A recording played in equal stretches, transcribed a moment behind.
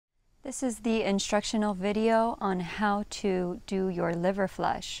This is the instructional video on how to do your liver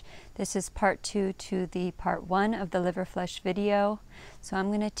flush. This is part 2 to the part 1 of the liver flush video. So I'm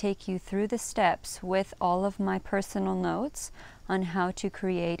going to take you through the steps with all of my personal notes on how to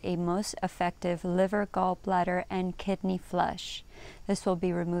create a most effective liver, gallbladder, and kidney flush. This will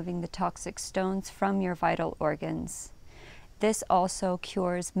be removing the toxic stones from your vital organs. This also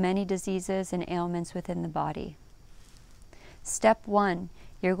cures many diseases and ailments within the body. Step 1.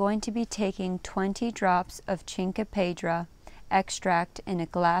 You're going to be taking 20 drops of Chinquapedra extract in a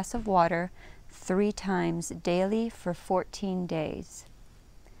glass of water 3 times daily for 14 days.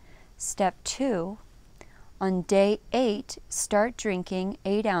 Step 2. On day 8, start drinking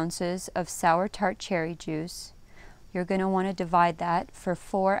 8 ounces of sour tart cherry juice. You're going to want to divide that for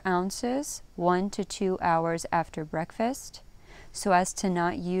 4 ounces, 1 to 2 hours after breakfast, so as to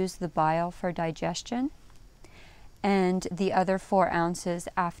not use the bile for digestion. And the other 4 ounces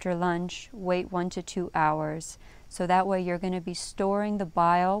after lunch, wait 1 to 2 hours. So that way you're going to be storing the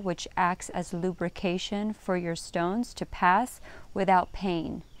bile, which acts as lubrication for your stones to pass without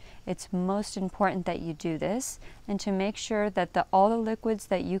pain. It's most important that you do this, and to make sure that all the liquids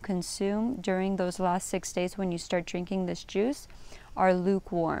that you consume during those last 6 days when you start drinking this juice are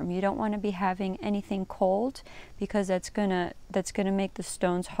lukewarm. You don't want to be having anything cold, because that's gonna make the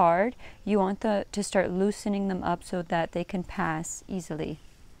stones hard. You want to start loosening them up so that they can pass easily.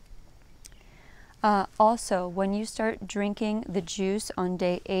 Also, when you start drinking the juice on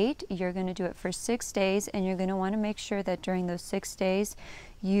day 8, you're going to do it for 6 days, and you're going to want to make sure that during those 6 days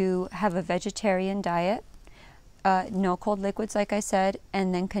you have a vegetarian diet, no cold liquids like I said,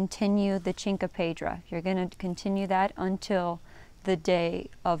 and then continue the Chinquapedra. You're going to continue that until the day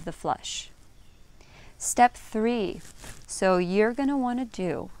of the flush. Step 3. So you're going to want to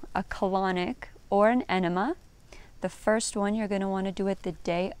do a colonic or an enema. The first one you're going to want to do it the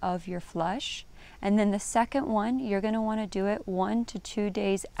day of your flush, and then the second one you're going to want to do it 1 to 2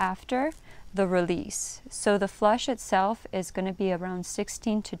 days after the release. So the flush itself is going to be around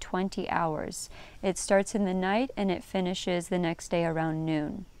 16 to 20 hours. It starts in the night and it finishes the next day around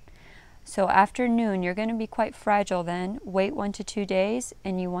noon. So after noon, you're going to be quite fragile then. Wait 1 to 2 days,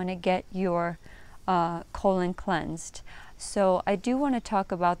 and you want to get your colon cleansed. So I do want to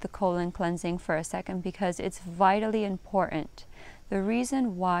talk about the colon cleansing for a second, because it's vitally important. The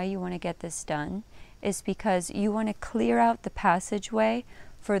reason why you want to get this done is because you want to clear out the passageway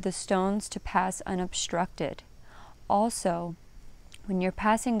for the stones to pass unobstructed. Also, when you're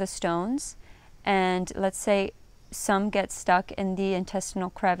passing the stones, and let's say some get stuck in the intestinal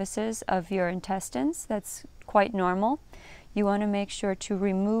crevices of your intestines, that's quite normal. You want to make sure to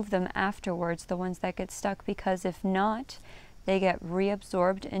remove them afterwards, the ones that get stuck, because if not, they get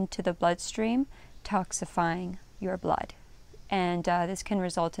reabsorbed into the bloodstream, toxifying your blood. And this can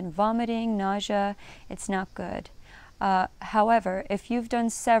result in vomiting, nausea. It's not good. However, if you've done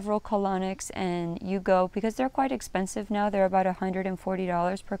several colonics and you go, because they're quite expensive now, they're about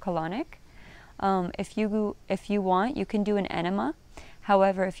 $140 per colonic. If you want, you can do an enema.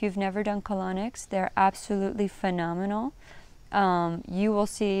 However, if you've never done colonics, they're absolutely phenomenal. You will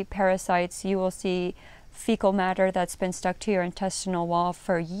see parasites, you will see fecal matter that's been stuck to your intestinal wall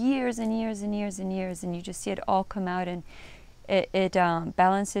for years and years and years and years, and you just see it all come out, and it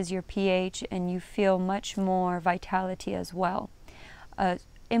balances your pH, and you feel much more vitality as well.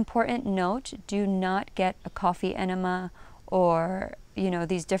 Important note, do not get a coffee enema, or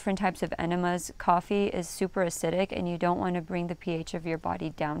these different types of enemas. Coffee is super acidic, and you don't want to bring the pH of your body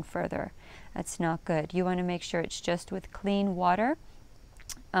down further. That's not good. You want to make sure it's just with clean water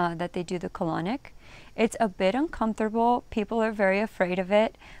that they do the colonic. It's a bit uncomfortable. People are very afraid of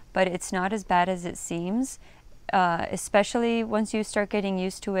it, but it's not as bad as it seems. Especially once you start getting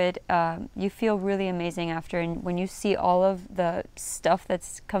used to it, you feel really amazing after, and when you see all of the stuff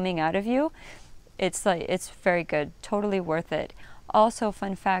that's coming out of you, it's very good, totally worth it. Also,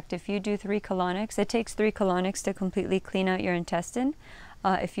 fun fact, if you do 3 colonics, it takes 3 colonics to completely clean out your intestine.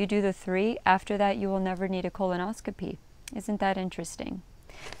 If you do the 3, after that you will never need a colonoscopy. Isn't that interesting?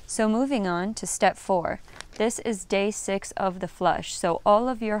 So moving on to step 4. This is day 6 of the flush. So all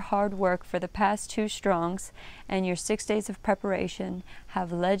of your hard work for the past 2 strongs and your 6 days of preparation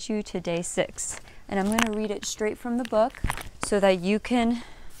have led you to day 6. And I'm going to read it straight from the book so that you can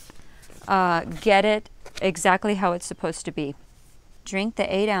get it exactly how it's supposed to be. Drink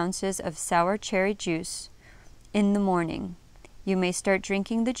the 8 ounces of sour cherry juice in the morning. You may start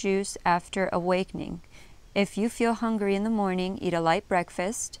drinking the juice after awakening. If you feel hungry in the morning, eat a light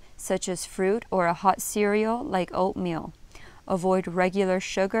breakfast, such as fruit or a hot cereal like oatmeal. Avoid regular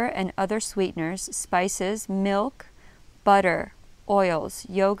sugar and other sweeteners, spices, milk, butter, oils,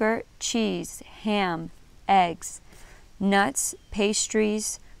 yogurt, cheese, ham, eggs, nuts,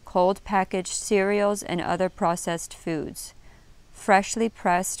 pastries, cold packaged cereals, and other processed foods. Freshly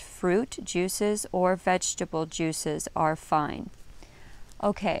pressed fruit juices or vegetable juices are fine.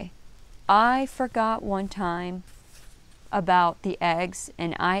 Okay, I forgot one time about the eggs,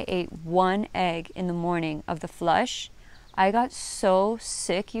 and I ate one egg in the morning of the flush. I got so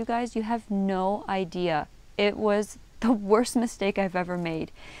sick, you guys, you have no idea. It was the worst mistake I've ever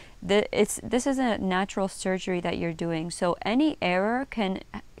made. This is a natural surgery that you're doing, so any error can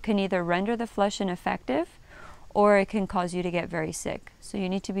either render the flush ineffective or it can cause you to get very sick. So you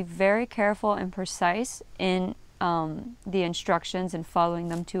need to be very careful and precise in the instructions and following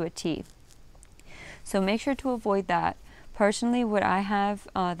them to a T. So make sure to avoid that. Personally, what I have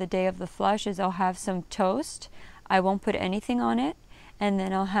the day of the flush is I'll have some toast. I won't put anything on it. And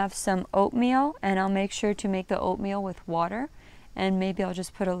then I'll have some oatmeal, and I'll make sure to make the oatmeal with water. And maybe I'll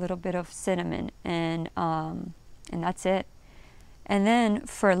just put a little bit of cinnamon, and that's it. And then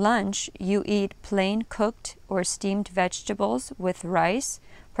for lunch, you eat plain cooked or steamed vegetables with rice,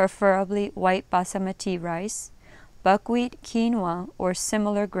 preferably white basmati rice, buckwheat, quinoa, or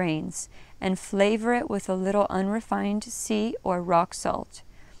similar grains, and flavor it with a little unrefined sea or rock salt.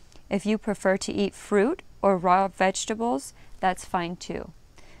 If you prefer to eat fruit or raw vegetables, that's fine too.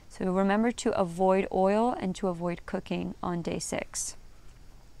 So remember to avoid oil and to avoid cooking on day 6.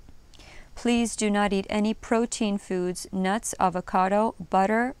 Please do not eat any protein foods, nuts, avocado,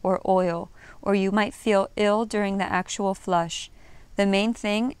 butter, or oil, or you might feel ill during the actual flush. The main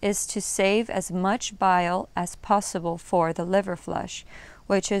thing is to save as much bile as possible for the liver flush,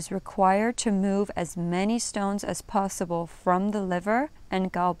 which is required to move as many stones as possible from the liver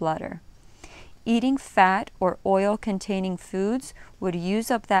and gallbladder. Eating fat or oil-containing foods would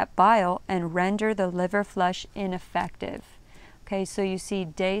use up that bile and render the liver flush ineffective. Okay, so you see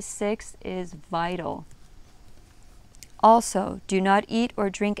day 6 is vital. Also, do not eat or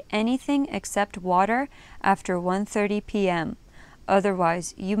drink anything except water after 1:30 p.m.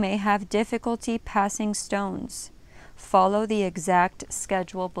 Otherwise, you may have difficulty passing stones. Follow the exact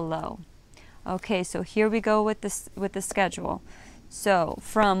schedule below. Okay, so here we go with the schedule. So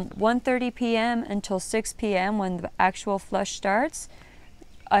from 1:30 p.m. until 6 p.m. when the actual flush starts,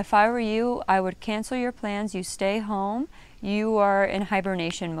 if I were you, I would cancel your plans. You stay home. You are in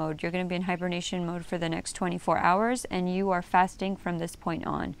hibernation mode. You're going to be in hibernation mode for the next 24 hours, and you are fasting from this point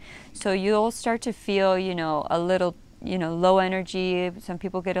on. So you'll start to feel, a little, low energy. Some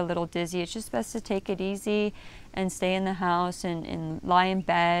people get a little dizzy. It's just best to take it easy and stay in the house and lie in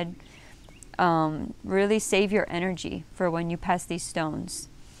bed. Really save your energy for when you pass these stones.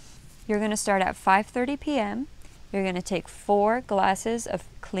 You're going to start at 5:30 p.m. You're going to take 4 glasses of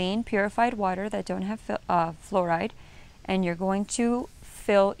clean, purified water that don't have fluoride, and you're going to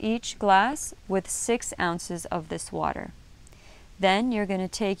fill each glass with 6 ounces of this water. Then you're going to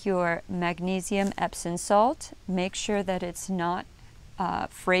take your magnesium Epsom salt. Make sure that it's not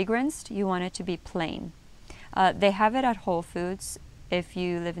fragranced. You want it to be plain. They have it at Whole Foods if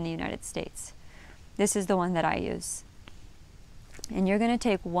you live in the United States. This is the one that I use. And you're going to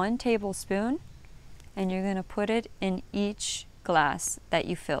take 1 tablespoon and you're going to put it in each glass that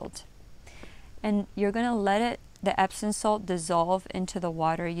you filled. And you're going to let the Epsom salt dissolve into the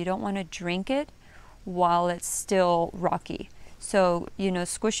water. You don't want to drink it while it's still rocky. So,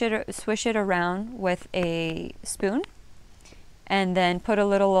 swish it around with a spoon and then put a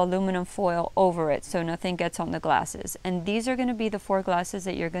little aluminum foil over it so nothing gets on the glasses. And these are going to be the 4 glasses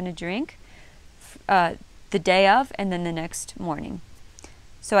that you're going to drink the day of and then the next morning.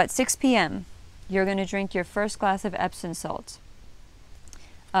 So at 6 p.m., you're going to drink your first glass of Epsom salt.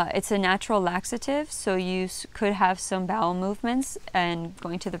 It's a natural laxative, so you could have some bowel movements and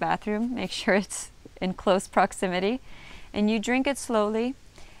going to the bathroom. Make sure it's in close proximity. And you drink it slowly.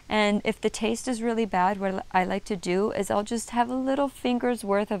 And if the taste is really bad, what I like to do is I'll just have a little finger's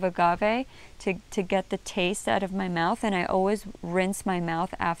worth of agave to get the taste out of my mouth. And I always rinse my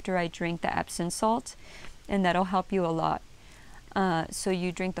mouth after I drink the Epsom salt, and that'll help you a lot. So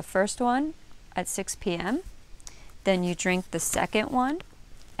you drink the first one at 6 p.m. Then you drink the second one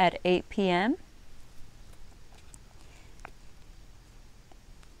at 8 p.m.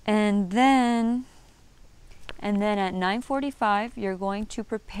 And then at 9:45, you're going to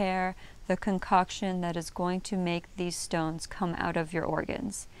prepare the concoction that is going to make these stones come out of your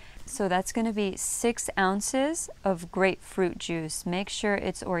organs. So that's going to be 6 ounces of grapefruit juice. Make sure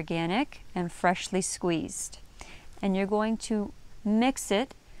it's organic and freshly squeezed. And you're going to mix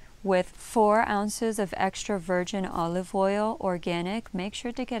it with 4 ounces of extra virgin olive oil, organic. Make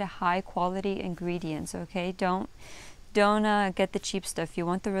sure to get a high quality ingredients, okay? Don't Don't get the cheap stuff. You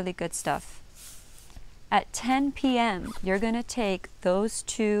want the really good stuff. At 10 p.m., you're going to take those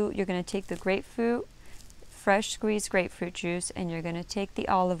two, you're going to take the grapefruit, fresh squeezed grapefruit juice, and you're going to take the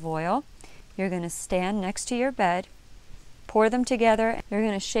olive oil. You're going to stand next to your bed, pour them together. You're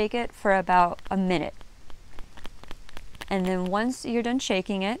going to shake it for about a minute. And then once you're done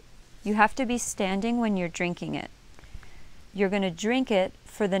shaking it, you have to be standing when you're drinking it. You're going to drink it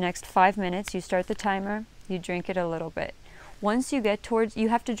for the next 5 minutes. You start the timer, you drink it a little bit. Once you get towards, you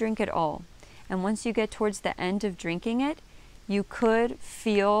have to drink it all. And once you get towards the end of drinking it, you could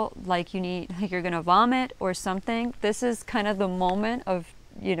feel like you're going to vomit or something. This is kind of the moment of,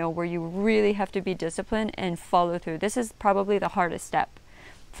 where you really have to be disciplined and follow through. This is probably the hardest step,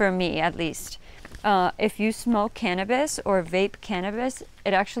 for me at least. If you smoke cannabis or vape cannabis,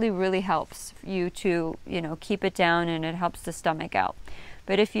 it actually really helps you to, keep it down, and it helps the stomach out.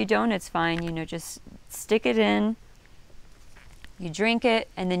 But if you don't, it's fine. Just stick it in, you drink it,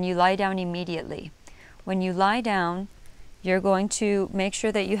 and then you lie down immediately. When you lie down, you're going to make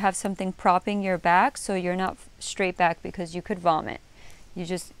sure that you have something propping your back so you're not straight back, because you could vomit.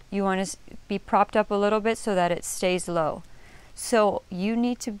 You want to be propped up a little bit so that it stays low. So you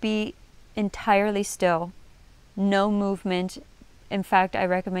need to be entirely still, no movement. In fact, I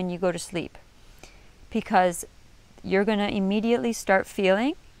recommend you go to sleep, because you're going to immediately start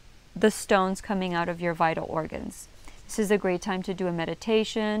feeling the stones coming out of your vital organs. This is a great time to do a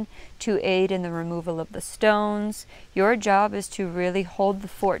meditation to aid in the removal of the stones. Your job is to really hold the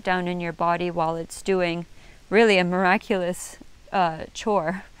fort down in your body while it's doing really a miraculous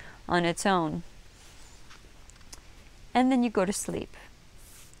chore on its own. And then you go to sleep.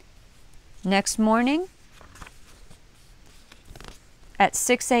 Next morning, at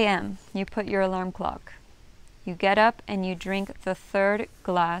 6 a.m., you put your alarm clock. You get up and you drink the 3rd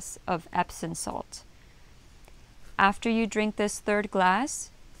glass of Epsom salt. After you drink this 3rd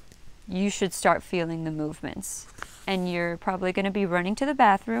glass, you should start feeling the movements. And you're probably going to be running to the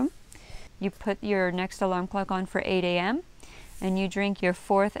bathroom. You put your next alarm clock on for 8 a.m. and you drink your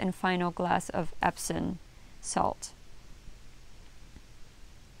 4th and final glass of Epsom salt.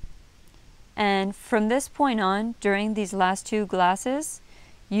 And from this point on, during these last 2 glasses,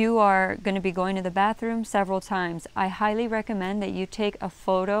 you are going to be going to the bathroom several times. I highly recommend that you take a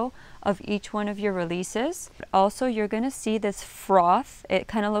photo of each one of your releases. Also, you're going to see this froth. It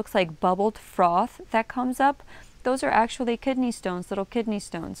kind of looks like bubbled froth that comes up. Those are actually kidney stones, little kidney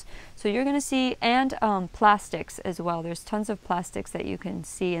stones. So you're going to see, and plastics as well. There's tons of plastics that you can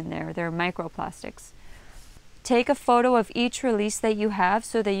see in there. They're microplastics. Take a photo of each release that you have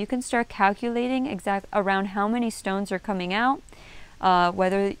so that you can start calculating around how many stones are coming out,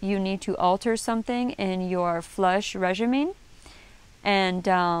 whether you need to alter something in your flush regimen. And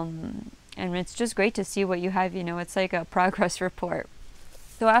it's just great to see what you have. It's like a progress report.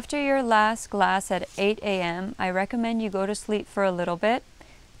 So after your last glass at 8 a.m., I recommend you go to sleep for a little bit,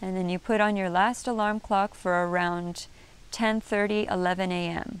 and then you put on your last alarm clock for around 10:30, 11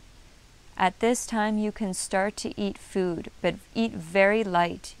 a.m. At this time, you can start to eat food, but eat very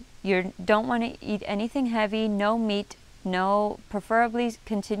light. You don't want to eat anything heavy, no meat, preferably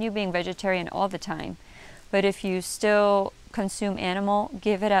continue being vegetarian all the time. But if you still consume animal,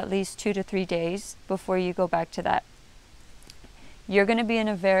 give it at least 2 to 3 days before you go back to that. You're going to be in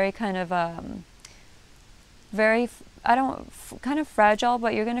a very kind of kind of fragile,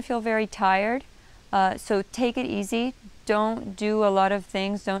 but you're going to feel very tired. So take it easy. Don't do a lot of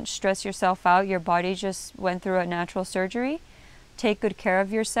things. Don't stress yourself out. Your body just went through a natural surgery. Take good care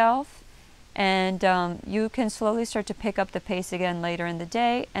of yourself, and you can slowly start to pick up the pace again later in the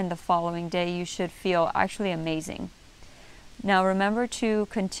day, and the following day you should feel actually amazing. Now remember to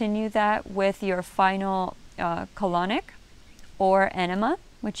continue that with your final colonic or enema,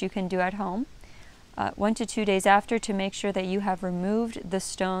 which you can do at home, 1 to 2 days after, to make sure that you have removed the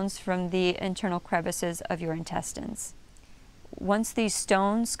stones from the internal crevices of your intestines. Once these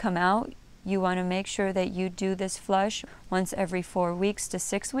stones come out, you want to make sure that you do this flush once every 4 weeks to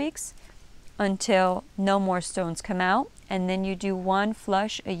 6 weeks until no more stones come out, and then you do 1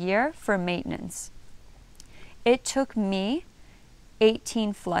 flush a year for maintenance. It took me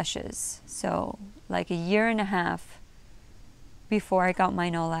 18 flushes, so like a year and a half before I got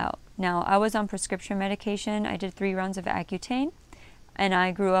mine all out. Now, I was on prescription medication. I did 3 rounds of Accutane, and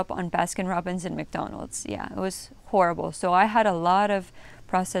I grew up on Baskin-Robbins and McDonald's. Yeah, it was horrible. So I had a lot of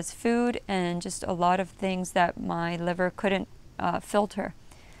processed food and just a lot of things that my liver couldn't filter.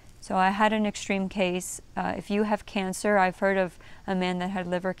 So I had an extreme case. If you have cancer, I've heard of a man that had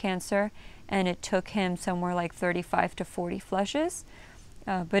liver cancer, and it took him somewhere like 35 to 40 flushes,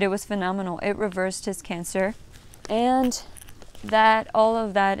 but it was phenomenal. It reversed his cancer. And all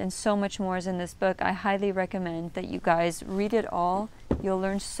of that and so much more is in this book. I highly recommend that you guys read it all. You'll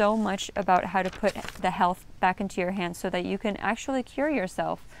learn so much about how to put the health back into your hands so that you can actually cure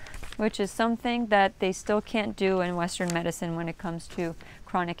yourself, which is something that they still can't do in Western medicine when it comes to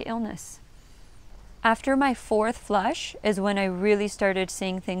chronic illness. After my 4th flush is when I really started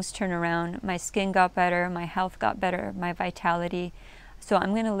seeing things turn around. My skin got better, my health got better, my vitality. So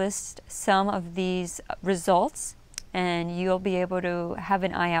I'm going to list some of these results, and you'll be able to have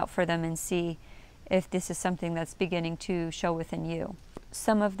an eye out for them and see if this is something that's beginning to show within you.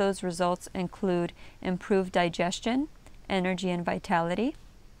 Some of those results include improved digestion, energy and vitality,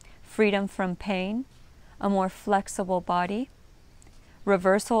 freedom from pain, a more flexible body,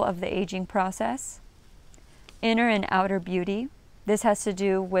 reversal of the aging process, inner and outer beauty. This has to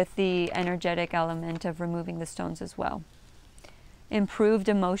do with the energetic element of removing the stones as well. Improved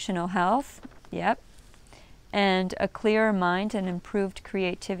emotional health, yep, and a clearer mind and improved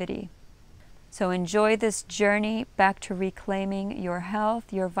creativity. So enjoy this journey back to reclaiming your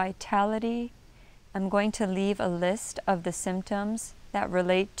health, your vitality. I'm going to leave a list of the symptoms that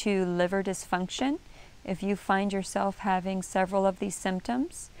relate to liver dysfunction. If you find yourself having several of these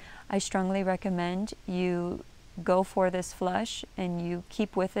symptoms, I strongly recommend you go for this flush and you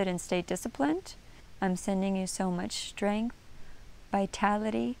keep with it and stay disciplined. I'm sending you so much strength,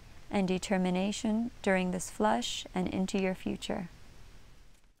 vitality, and determination during this flush and into your future.